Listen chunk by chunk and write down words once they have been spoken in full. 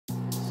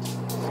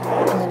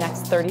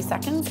30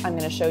 seconds, I'm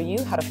going to show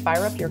you how to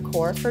fire up your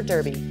core for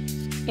derby.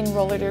 In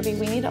roller derby,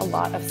 we need a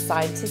lot of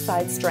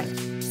side-to-side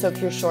strength. So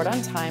if you're short on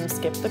time,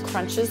 skip the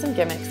crunches and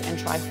gimmicks and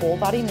try whole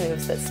body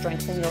moves that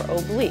strengthen your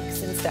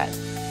obliques instead.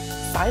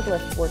 Side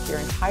lifts work your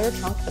entire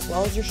trunk as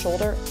well as your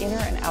shoulder, inner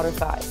and outer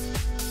thighs.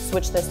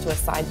 Switch this to a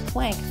side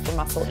plank for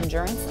muscle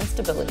endurance and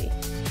stability.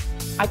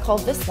 I call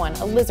this one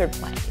a lizard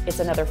plank. It's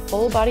another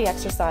full body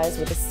exercise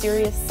with a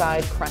serious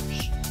side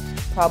crunch.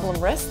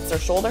 Problem wrists or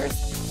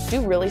shoulders? Do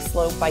really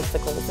slow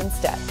bicycles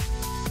instead.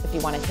 If you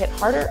want to hit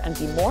harder and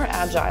be more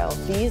agile,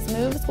 these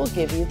moves will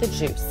give you the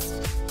juice.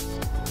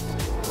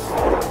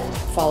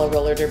 Follow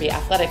roller derby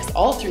athletics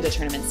all through the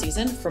tournament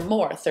season for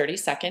more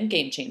 30-second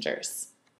game changers.